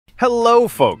Hello,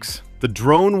 folks! The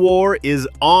drone war is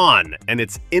on, and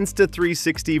it's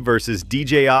Insta360 versus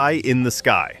DJI in the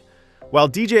sky. While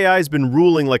DJI's been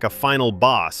ruling like a final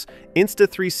boss,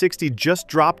 Insta360 just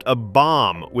dropped a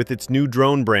bomb with its new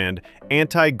drone brand,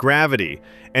 Antigravity,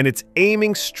 and it's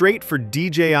aiming straight for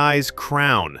DJI's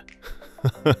crown.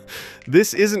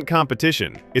 This isn't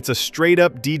competition, it's a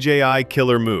straight-up DJI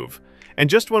killer move. And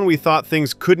just when we thought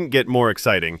things couldn't get more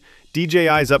exciting,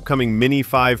 DJI's upcoming Mini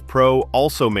 5 Pro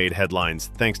also made headlines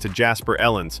thanks to Jasper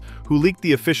Ellens, who leaked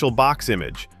the official box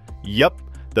image. Yup,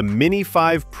 the Mini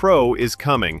 5 Pro is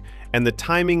coming, and the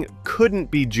timing couldn't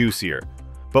be juicier.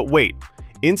 But wait,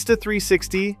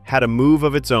 Insta360 had a move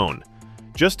of its own.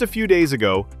 Just a few days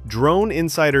ago, drone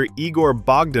insider Igor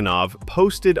Bogdanov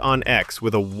posted on X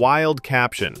with a wild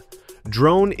caption: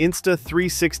 "Drone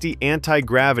Insta360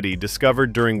 Antigravity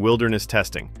discovered during wilderness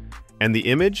testing." And the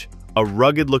image? A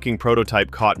rugged-looking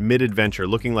prototype caught mid-adventure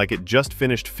looking like it just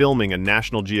finished filming a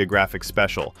National Geographic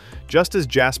special. Just as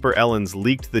Jasper Ellens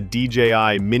leaked the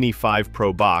DJI Mini 5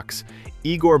 Pro box,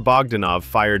 Igor Bogdanov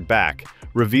fired back,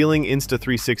 revealing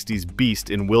Insta360's beast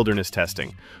in wilderness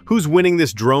testing. Who's winning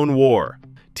this drone war?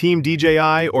 Team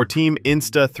DJI or Team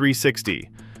Insta360?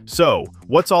 So,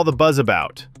 what's all the buzz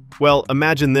about? Well,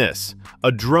 imagine this.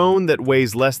 A drone that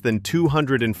weighs less than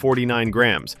 249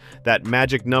 grams, that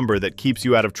magic number that keeps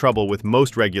you out of trouble with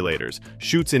most regulators,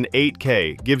 shoots in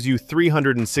 8K, gives you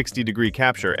 360-degree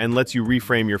capture, and lets you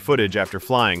reframe your footage after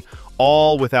flying,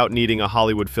 all without needing a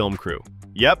Hollywood film crew.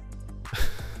 Yep.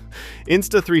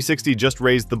 Insta360 just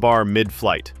raised the bar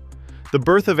mid-flight. The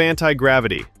birth of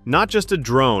anti-gravity, not just a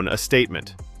drone, a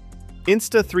statement.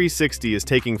 Insta360 is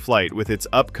taking flight with its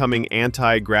upcoming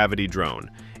anti-gravity drone,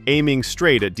 aiming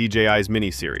straight at DJI's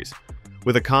mini-series.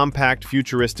 With a compact,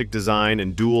 futuristic design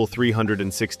and dual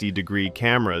 360-degree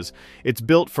cameras, it's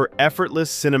built for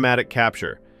effortless cinematic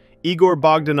capture. Igor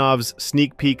Bogdanov's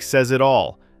sneak peek says it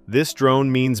all. This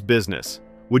drone means business.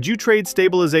 Would you trade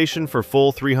stabilization for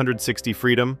full 360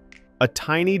 freedom? A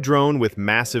tiny drone with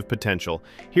massive potential.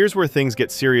 Here's where things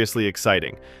get seriously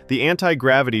exciting. The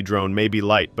anti-gravity drone may be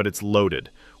light, but it's loaded.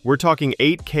 We're talking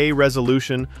 8K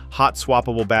resolution, hot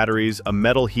swappable batteries, a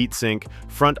metal heatsink,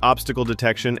 front obstacle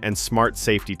detection, and smart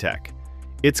safety tech.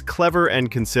 It's clever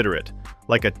and considerate,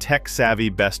 like a tech-savvy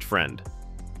best friend.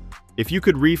 If you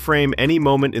could reframe any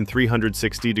moment in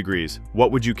 360 degrees,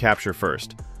 what would you capture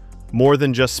first? More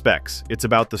than just specs, it's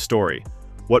about the story.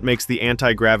 What makes the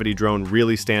anti-gravity drone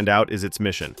really stand out is its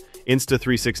mission.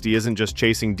 Insta360 isn't just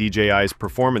chasing DJI's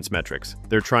performance metrics,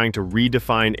 they're trying to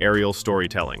redefine aerial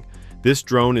storytelling. This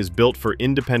drone is built for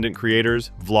independent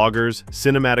creators, vloggers,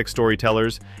 cinematic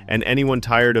storytellers, and anyone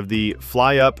tired of the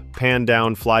fly up, pan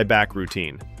down, fly back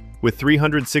routine. With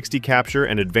 360 capture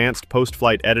and advanced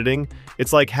post-flight editing,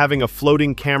 it's like having a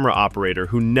floating camera operator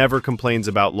who never complains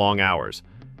about long hours.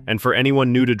 And for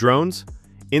anyone new to drones,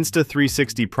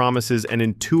 Insta360 promises an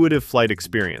intuitive flight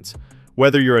experience.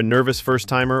 Whether you're a nervous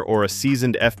first-timer or a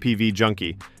seasoned FPV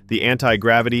junkie, the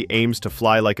anti-gravity aims to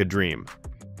fly like a dream.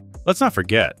 Let's not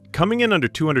forget, coming in under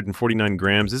 249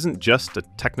 grams isn't just a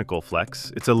technical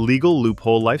flex, it's a legal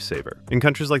loophole lifesaver. In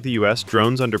countries like the US,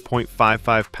 drones under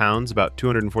 0.55 pounds, about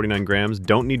 249 grams,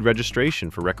 don't need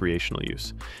registration for recreational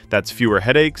use. That's fewer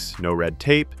headaches, no red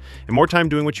tape, and more time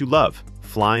doing what you love,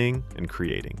 flying and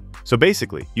creating. So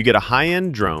basically, you get a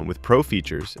high-end drone with pro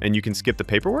features and you can skip the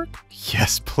paperwork?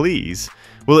 Yes, please.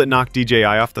 Will it knock DJI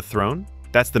off the throne?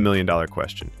 That's the million-dollar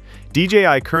question.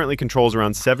 DJI currently controls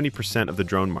around 70% of the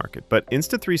drone market, but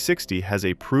Insta360 has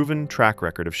a proven track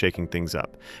record of shaking things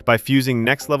up. By fusing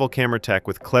next-level camera tech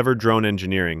with clever drone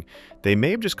engineering, they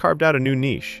may have just carved out a new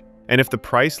niche. And if the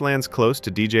price lands close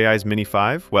to DJI's Mini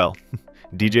 5, well,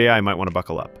 DJI might want to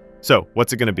buckle up. So,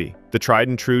 what's it going to be? The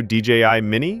tried-and-true DJI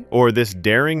Mini or this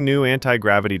daring new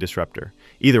anti-gravity disruptor?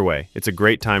 Either way, it's a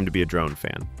great time to be a drone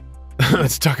fan.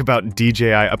 Let's talk about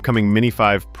DJI upcoming Mini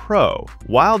 5 Pro.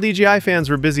 While DJI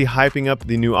fans were busy hyping up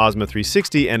the new Osmo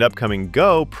 360 and upcoming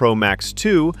Go Pro Max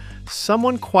 2,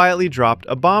 someone quietly dropped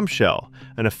a bombshell,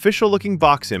 an official-looking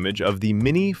box image of the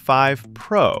Mini 5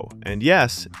 Pro. And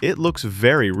yes, it looks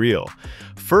very real.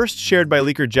 First shared by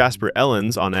leaker Jasper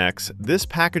Ellens on X, this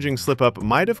packaging slip-up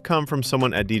might have come from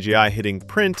someone at DJI hitting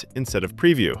print instead of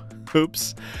preview.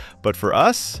 Oops. But for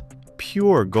us,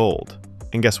 pure gold.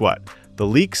 And guess what? The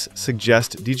leaks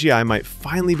suggest DJI might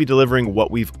finally be delivering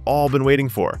what we've all been waiting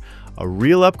for, a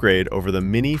real upgrade over the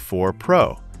Mini 4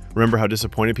 Pro. Remember how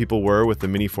disappointed people were with the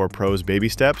Mini 4 Pro's baby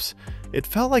steps? It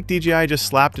felt like DJI just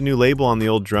slapped a new label on the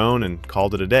old drone and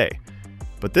called it a day.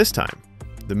 But this time,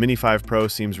 the Mini 5 Pro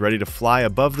seems ready to fly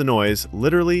above the noise,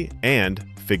 literally and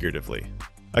figuratively.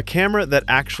 A camera that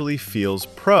actually feels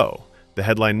pro. The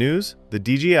headline news: the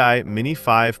DJI Mini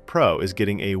 5 Pro is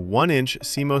getting a 1-inch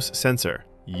CMOS sensor.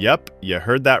 Yep, you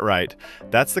heard that right.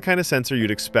 That's the kind of sensor you'd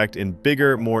expect in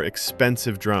bigger, more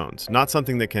expensive drones, not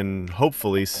something that can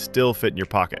hopefully still fit in your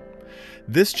pocket.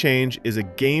 This change is a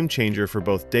game changer for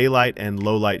both daylight and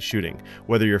low-light shooting.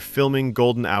 Whether you're filming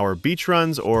golden hour beach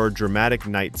runs or dramatic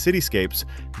night cityscapes,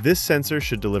 this sensor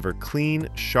should deliver clean,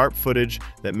 sharp footage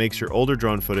that makes your older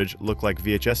drone footage look like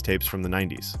VHS tapes from the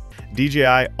 90s.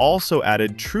 DJI also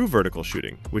added true vertical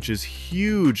shooting, which is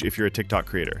huge if you're a TikTok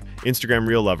creator, Instagram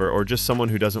Reel lover, or just someone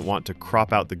who doesn't want to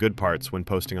crop out the good parts when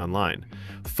posting online.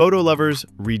 Photo lovers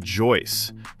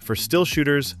rejoice. For still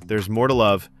shooters, there's more to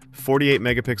love. 48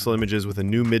 megapixel images with a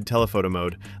new mid-telephoto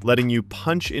mode, letting you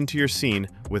punch into your scene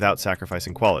without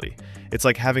sacrificing quality. It's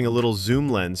like having a little zoom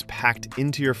lens packed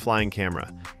into your flying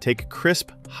camera. Take crisp,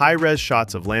 high-res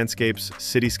shots of landscapes,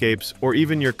 cityscapes, or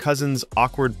even your cousin's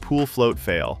awkward pool float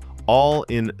fail, all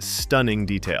in stunning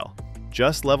detail.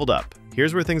 Just leveled up.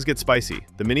 Here's where things get spicy.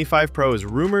 The Mini 5 Pro is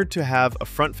rumored to have a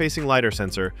front-facing LiDAR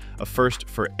sensor, a first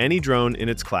for any drone in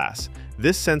its class.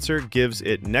 This sensor gives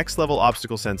it next-level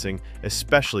obstacle sensing,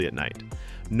 especially at night.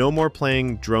 No more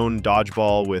playing drone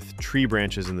dodgeball with tree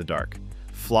branches in the dark.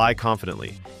 Fly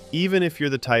confidently, even if you're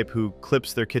the type who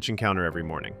clips their kitchen counter every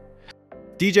morning.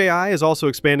 DJI is also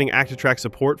expanding ActiveTrack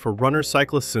support for runners,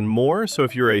 cyclists, and more, so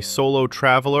if you're a solo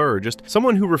traveler or just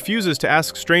someone who refuses to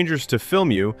ask strangers to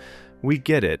film you, we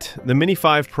get it. The Mini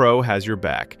 5 Pro has your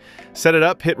back. Set it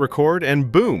up, hit record,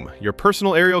 and boom, your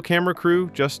personal aerial camera crew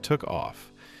just took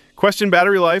off. Question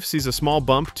battery life sees a small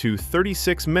bump to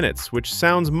 36 minutes, which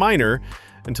sounds minor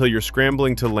until you're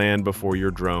scrambling to land before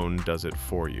your drone does it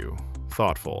for you.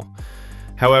 Thoughtful.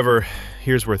 However,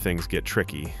 here's where things get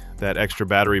tricky. That extra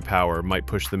battery power might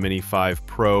push the Mini 5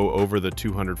 Pro over the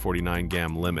 249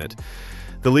 GAM limit.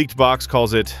 The leaked box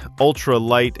calls it ultra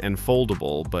light and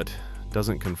foldable, but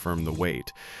doesn't confirm the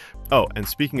weight. Oh, and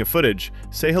speaking of footage,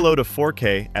 say hello to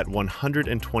 4K at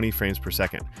 120 frames per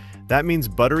second. That means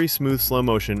buttery smooth slow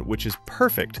motion, which is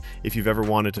perfect if you've ever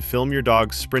wanted to film your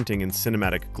dog sprinting in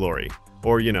cinematic glory.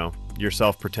 Or, you know,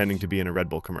 yourself pretending to be in a Red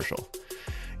Bull commercial.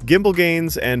 Gimbal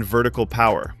gains and vertical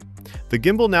power. The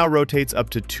gimbal now rotates up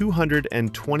to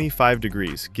 225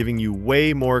 degrees, giving you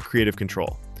way more creative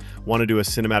control. Want to do a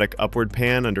cinematic upward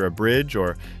pan under a bridge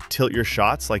or tilt your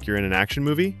shots like you're in an action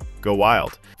movie? Go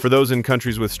wild. For those in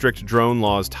countries with strict drone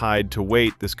laws tied to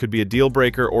weight, this could be a deal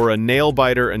breaker or a nail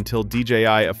biter until DJI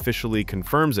officially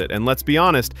confirms it. And let's be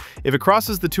honest, if it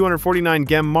crosses the 249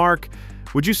 GAM mark,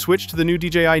 would you switch to the new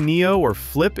DJI Neo or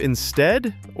Flip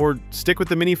instead? Or stick with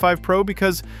the Mini 5 Pro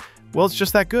because, well, it's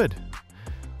just that good?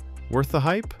 Worth the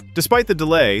hype? Despite the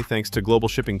delay, thanks to global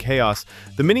shipping chaos,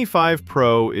 the Mini 5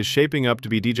 Pro is shaping up to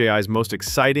be DJI's most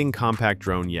exciting compact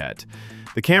drone yet.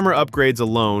 The camera upgrades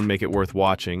alone make it worth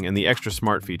watching, and the extra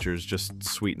smart features just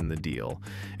sweeten the deal.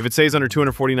 If it stays under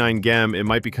 249 GAM, it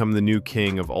might become the new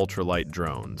king of ultralight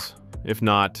drones. If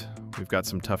not, we've got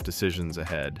some tough decisions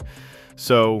ahead.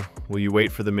 So, will you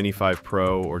wait for the Mini 5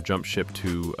 Pro or jump ship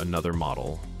to another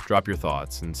model? Drop your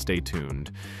thoughts and stay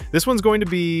tuned. This one's going to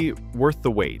be worth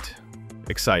the wait.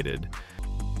 Excited.